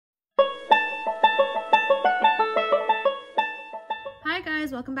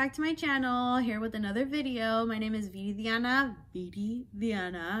guys, welcome back to my channel. Here with another video. My name is Viridiana,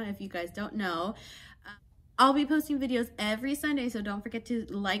 if you guys don't know. I'll be posting videos every Sunday, so don't forget to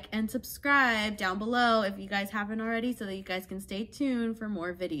like and subscribe down below if you guys haven't already, so that you guys can stay tuned for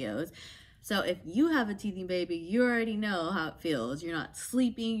more videos. So if you have a teething baby, you already know how it feels. You're not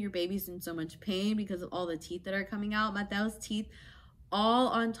sleeping, your baby's in so much pain because of all the teeth that are coming out. Mateo's teeth all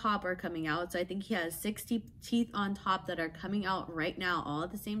on top are coming out. So I think he has 60 teeth on top that are coming out right now, all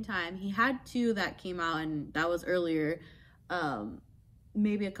at the same time. He had 2 that came out, and that was earlier,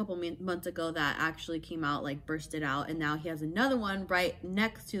 maybe a couple months ago, that actually came out, like bursted out. And now he has another one right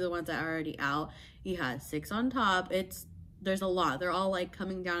next to the ones that are already out. He has 6 on top. There's a lot. They're all like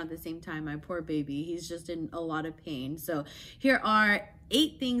coming down at the same time. My poor baby, he's just in a lot of pain. So here are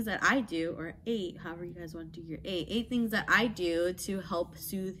 8 things that I do, or 8, however you guys want to do your 8 things that I do to help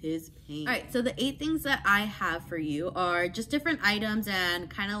soothe his pain. All right, so the 8 things that I have for you are just different items and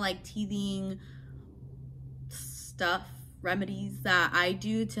kind of like teething stuff, remedies that I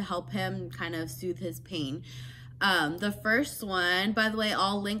do to help him kind of soothe his pain. The first one, by the way,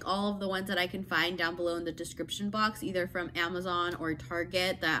 I'll link all of the ones that I can find down below in the description box, either from Amazon or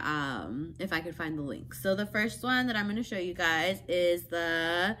Target, that if I could find the link. So the first one that I'm going to show you guys is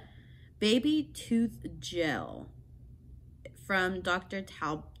the baby tooth gel from Dr.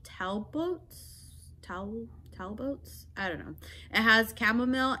 Talbot's. I don't know. It has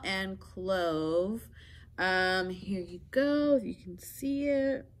chamomile and clove. Here you go, if you can see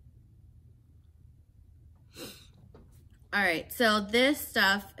it. All right, so this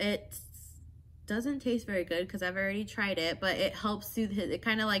stuff, it doesn't taste very good because I've already tried it, but it helps soothe his, it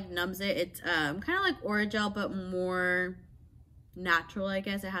kind of like numbs it. It's kind of like Orajel, but more natural, I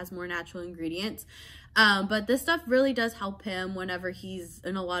guess. It has more natural ingredients. But this stuff really does help him whenever he's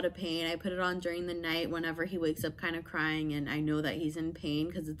in a lot of pain. I put it on during the night whenever he wakes up kind of crying and I know that he's in pain,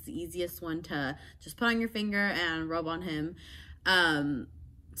 because it's the easiest one to just put on your finger and rub on him.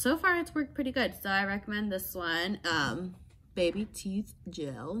 So far it's worked pretty good, so I recommend this one, baby teeth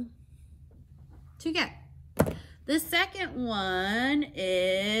gel, to get. The second one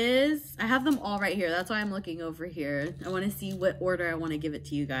is, I have them all right here, that's why I'm looking over here. I want to see what order I want to give it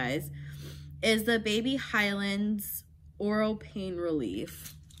to you guys. Is the Baby Highlands Oral Pain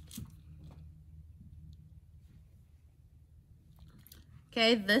Relief.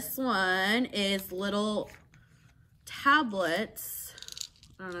 Okay, this one is little tablets.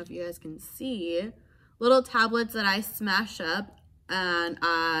 I don't know if you guys can see. Little tablets that I smash up and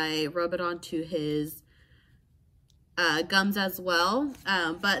I rub it onto his gums as well.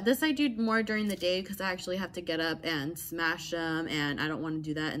 But this I do more during the day because I actually have to get up and smash them, and I don't want to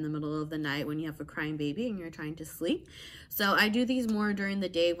do that in the middle of the night when you have a crying baby and you're trying to sleep. So I do these more during the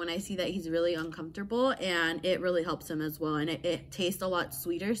day when I see that he's really uncomfortable, and it really helps him as well. And it tastes a lot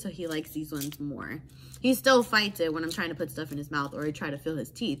sweeter, so he likes these ones more. He still fights it when I'm trying to put stuff in his mouth or I try to feel his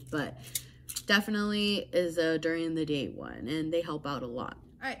teeth, but definitely is a during the day one, and they help out a lot.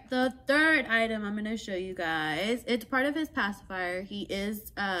 All right, the third item I'm going to show you guys, it's part of his pacifier. He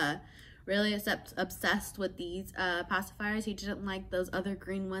is really obsessed with these pacifiers. He didn't like those other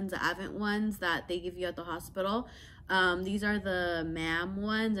green ones, the Avent ones that they give you at the hospital. These are the MAM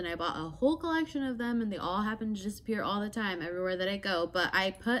ones, and I bought a whole collection of them, and they all happen to disappear all the time everywhere that I go. But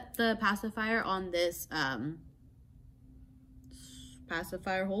I put the pacifier on this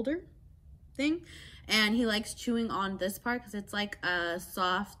pacifier holder thing, and he likes chewing on this part because it's like a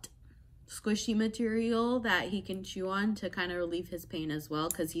soft squishy material that he can chew on to kind of relieve his pain as well,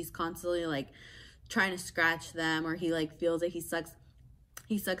 because he's constantly like trying to scratch them, or he like feels that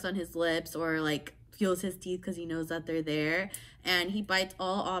he sucks on his lips, or like feels his teeth because he knows that they're there, and he bites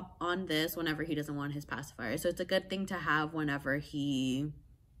all up on this whenever he doesn't want his pacifier. So it's a good thing to have whenever he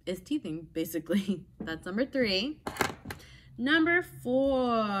is teething, basically. That's number 3. Number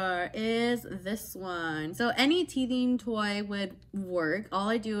 4 is this one. So any teething toy would work. All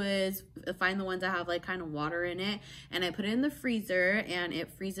I do is find the ones that have like kind of water in it, and I put it in the freezer, and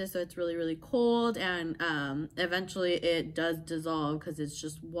it freezes so it's really, really cold, and eventually it does dissolve because it's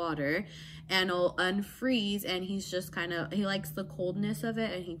just water, and it'll unfreeze, and he's just kind of, he likes the coldness of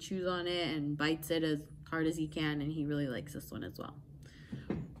it, and he chews on it and bites it as hard as he can, and he really likes this one as well.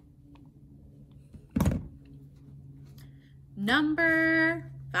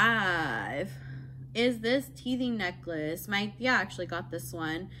 Number 5 is this teething necklace. My Thea actually got this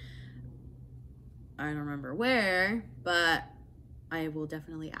one. I don't remember where, but I will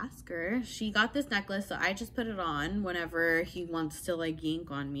definitely ask her. She got this necklace, so I just put it on whenever he wants to like yank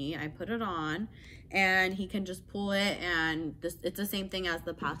on me. I put it on, and he can just pull it, and it's the same thing as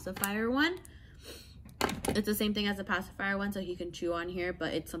the pacifier one. It's the same thing as the pacifier one, so he can chew on here,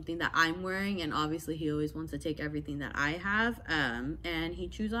 but it's something that I'm wearing, and obviously he always wants to take everything that I have, and he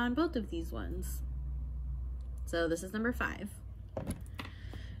chews on both of these ones. So this is number 5.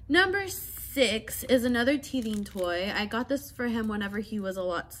 Number 6 is another teething toy. I got this for him whenever he was a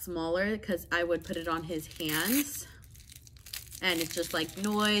lot smaller because I would put it on his hands. And it's just like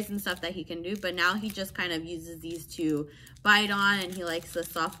noise and stuff that he can do. But now he just kind of uses these to bite on, and he likes the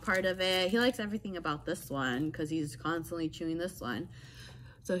soft part of it. He likes everything about this one because he's constantly chewing this one.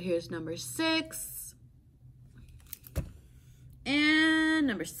 So here's number 6. And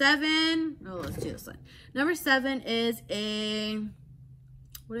number 7. Oh, let's do this one. Number 7 is a,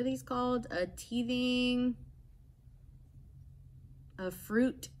 what are these called? A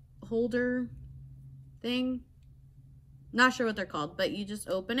fruit holder thing. Not sure what they're called, but you just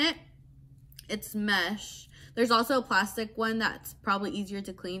open it. It's mesh. There's also a plastic one that's probably easier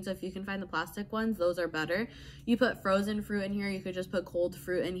to clean, so if you can find the plastic ones, those are better. You put frozen fruit in here. You could just put cold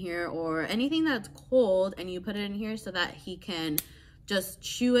fruit in here, or anything that's cold, and you put it in here so that he can just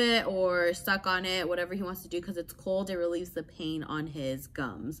chew it or suck on it, whatever he wants to do, because it's cold. It relieves the pain on his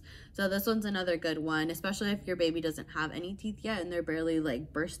gums. So this one's another good one, especially if your baby doesn't have any teeth yet and they're barely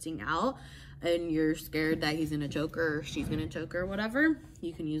like bursting out, and you're scared that he's gonna choke her or she's gonna choke her or whatever,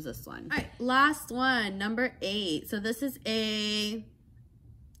 you can use this one. All right, last one, number 8. So this is a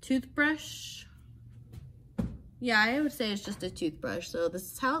toothbrush. Yeah, I would say it's just a toothbrush. So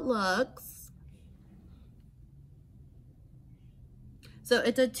this is how it looks. So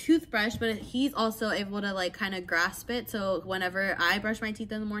it's a toothbrush, but he's also able to like kind of grasp it. So whenever I brush my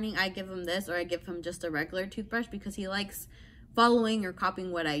teeth in the morning, I give him this, or I give him just a regular toothbrush, because he likes following or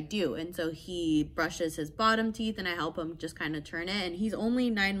copying what I do. And so he brushes his bottom teeth, and I help him just kind of turn it. And he's only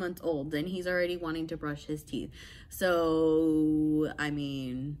 9 months old, and he's already wanting to brush his teeth. So, I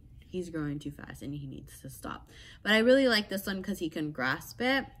mean, he's growing too fast and he needs to stop. But I really like this one because he can grasp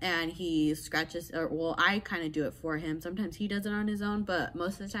it, and he scratches, or well, I kind of do it for him. Sometimes he does it on his own, but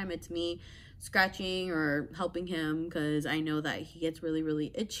most of the time it's me scratching or helping him, because I know that he gets really,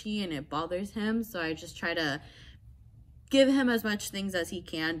 really itchy and it bothers him. So I just try to give him as much things as he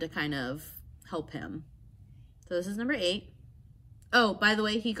can to kind of help him. So this is number 8. Oh, by the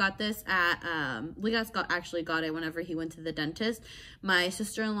way, he got this at, actually got it whenever he went to the dentist. My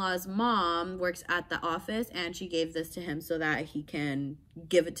sister-in-law's mom works at the office, and she gave this to him so that he can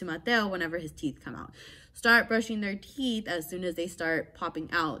give it to Mateo whenever his teeth come out. Start brushing their teeth as soon as they start popping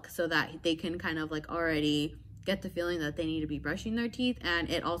out, so that they can kind of like already get the feeling that they need to be brushing their teeth. And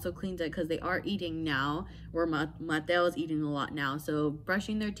it also cleans it because they are eating now, where Mateo is eating a lot now. So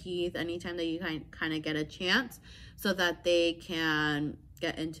brushing their teeth anytime that you kind of get a chance, so that they can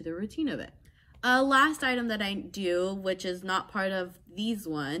get into the routine of it. Last item that I do, which is not part of these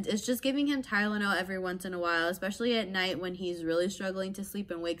ones, is just giving him Tylenol every once in a while, especially at night when he's really struggling to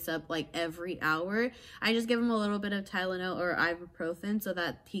sleep and wakes up like every hour. I just give him a little bit of Tylenol or ibuprofen so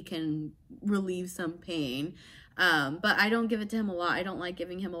that he can relieve some pain. But I don't give it to him a lot. I don't like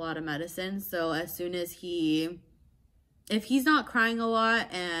giving him a lot of medicine. So as soon as if he's not crying a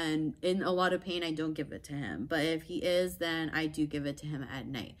lot and in a lot of pain, I don't give it to him. But if he is, then I do give it to him at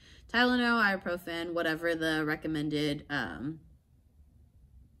night. Tylenol, ibuprofen, whatever the recommended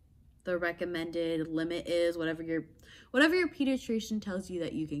limit is, whatever your pediatrician tells you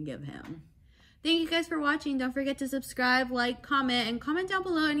that you can give him. Thank you guys for watching. Don't forget to subscribe, like, comment, and comment down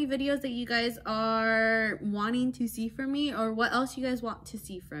below any videos that you guys are wanting to see from me, or what else you guys want to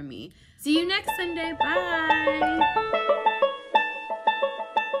see from me. See you next Sunday. Bye.